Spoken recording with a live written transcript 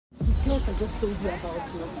course I just told you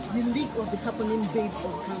about the League of the Happening Babes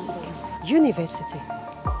on campus. University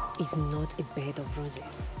is not a bed of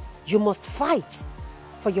roses. You must fight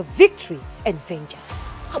for your victory and vengeance.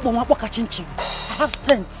 I have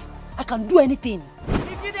strength. I can do anything.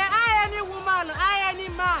 If you eye any woman, eye any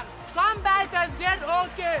man, come by as great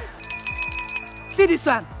okay. See this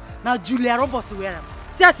one? Now Julia Roberts wear him.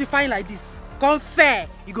 See as you find like this. Come fair,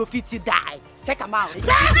 you go fit to die. Check him out.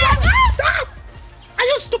 Are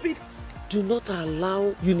you stupid? Do not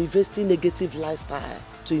allow university negative lifestyle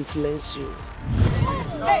to influence you.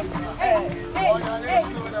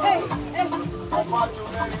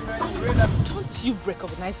 Don't you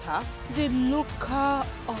recognize her? The local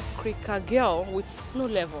Okrika girl with no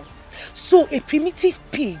level. So a primitive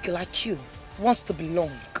pig like you wants to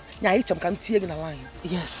belong.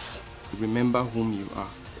 Yes. Remember whom you are.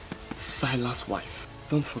 Silas' wife.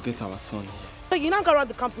 Don't forget our son here. So you now go around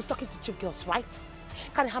the campus talking to cheap girls, right?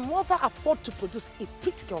 Can her mother afford to produce a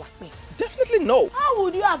pretty girl like me? Definitely no. How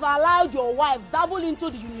would you have allowed your wife dabble into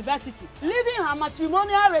the university, leaving her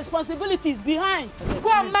matrimonial responsibilities behind? Go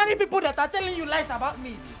and marry people that are telling you lies about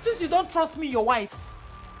me, since you don't trust me, your wife.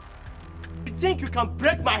 You think you can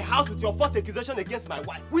break my house with your false accusation against my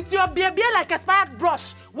wife? With your baby like expired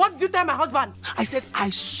brush, what did you tell my husband? I said I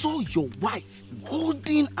saw your wife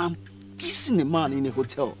holding and kissing a man in a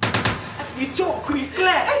hotel. You choke, we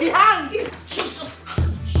clear, he hanged. Jesus.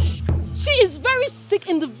 She is very sick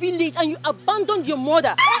in the village and you abandoned your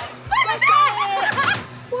mother.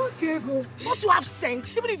 Okay, go. Don't you have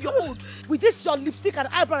sense? Even if you're old, with this your lipstick and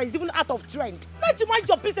eyebrow is even out of trend. Let you mind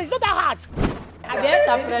your business, it's not that hard. I'm an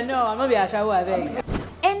entrepreneur, I'm not be a shower.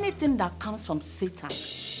 Anything that comes from Satan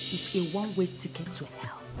is a one-way ticket to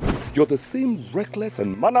hell. You're the same reckless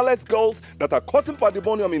and mannerless girls that are causing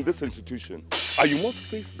pandemonium in this institution. And you must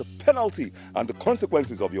face the penalty and the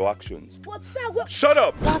consequences of your actions. What's that? Shut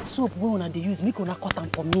up! That soap they use, make una cut them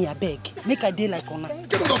for me, I beg. Make a day like ona.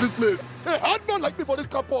 Get out of this place! Hey, hard man like me for this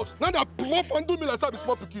campus. Now they bluff and do me like some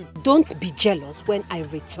small picking. Don't be jealous when I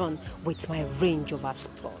return with my range of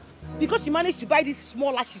exploits. Because you managed to buy these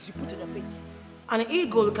small lashes you put on your face. An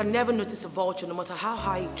eagle can never notice a vulture no matter how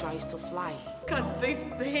high it tries to fly. Look at this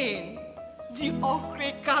thing. The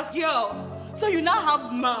Okrika girl. So you now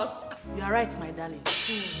have mouths. You are right, my darling.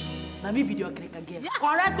 Let me be the Okrika girl. Yeah.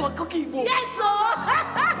 Correct or cookie bowl. Yes, sir.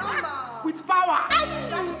 With power.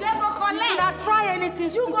 You never collect. You try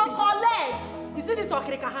anything. You go collect. You see this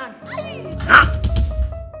Okrika hand?